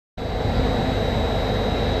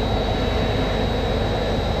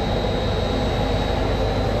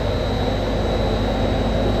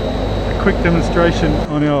quick demonstration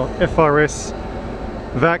on our FRS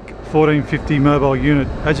VAC 1450 mobile unit.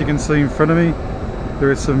 As you can see in front of me,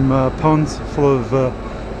 there are some ponds full of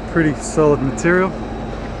pretty solid material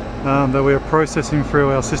that we are processing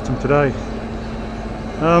through our system today.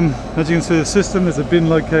 As you can see, the system, there's a bin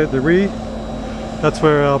located at the rear. That's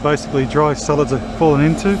where our basically dry solids are falling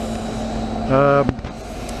into.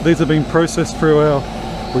 These are being processed through our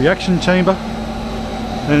reaction chamber,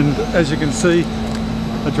 and as you can see,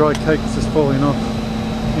 a dry cake is just falling off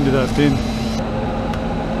into that bin.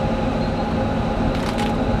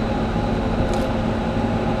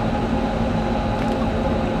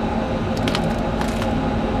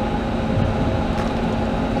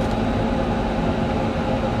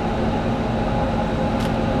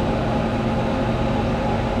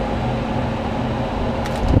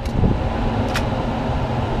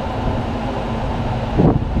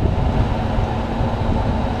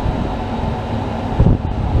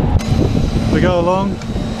 We go along,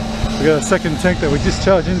 we got a second tank that we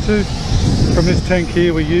discharge into. From this tank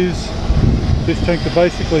here, we use this tank to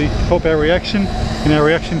basically help our reaction in our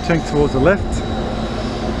reaction tank towards the left.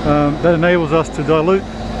 That enables us to dilute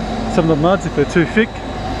some of the muds if they're too thick,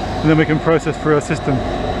 and then we can process through our system.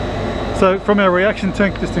 So from our reaction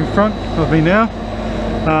tank just in front of me now,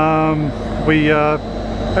 we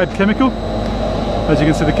add chemical. As you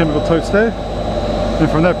can see, the chemical totes there,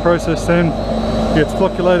 and from that process then gets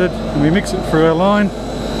flocculated and we mix it through our line,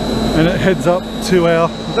 and it heads up to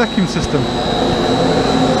our vacuum system.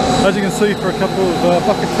 As you can see, for a couple of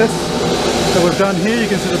bucket tests that we've done here,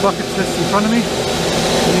 you can see the bucket test in front of me,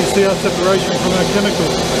 and you see our separation from our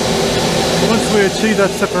chemicals. Once we achieve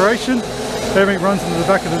that separation, everything runs into the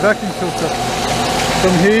back of the vacuum filter.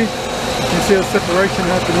 From here, you see our separation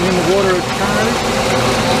happening in the water currently.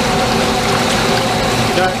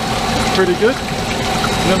 That's pretty good.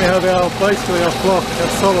 And then we have our, basically our flock,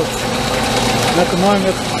 our solids. And at the moment,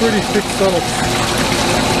 that's pretty thick solids.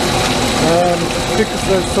 Thickness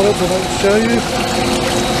of those solids I want to show you.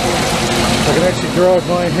 I can actually drive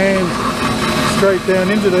my hand straight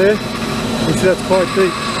down into there. You see that's quite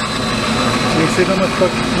deep. And you see not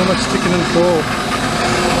much thickening at all.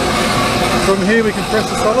 From here we can press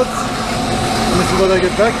the solids, and this is where they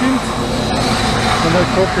get vacuumed, and they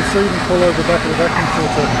proceed and fall over the back of the vacuum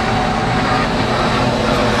filter.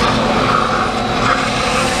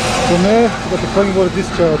 From there, we've got the clean water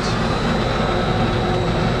discharge.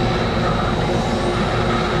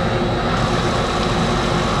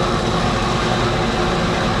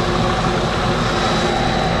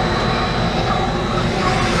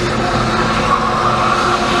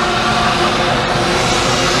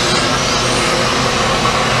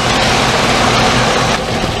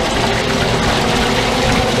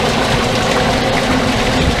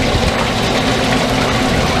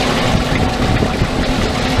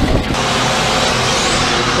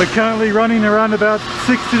 We're currently running around about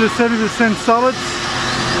 60 to 70% solids,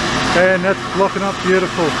 and that's blocking up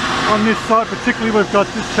beautiful. On this site particularly, we've got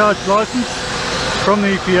discharge license from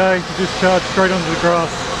the EPA to discharge straight onto the grass.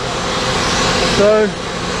 So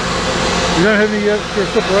you don't have any extra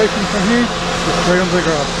separation from here, just straight onto the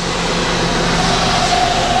grass.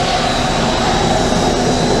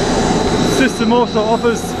 The system also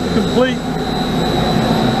offers a complete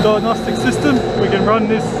diagnostic system. We can run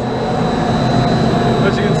this.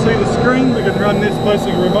 As you can see the screen, we can run this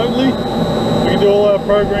basically remotely. We can do all our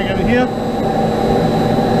programming over here.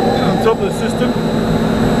 On top of the system,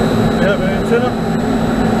 we have an antenna.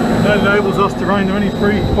 That enables us to run into any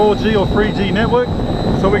free 4G or 3G network.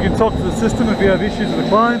 So we can talk to the system if we have issues with the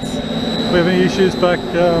clients. We have any issues back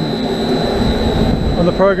on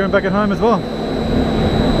the program back at home as well.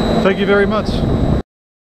 Thank you very much.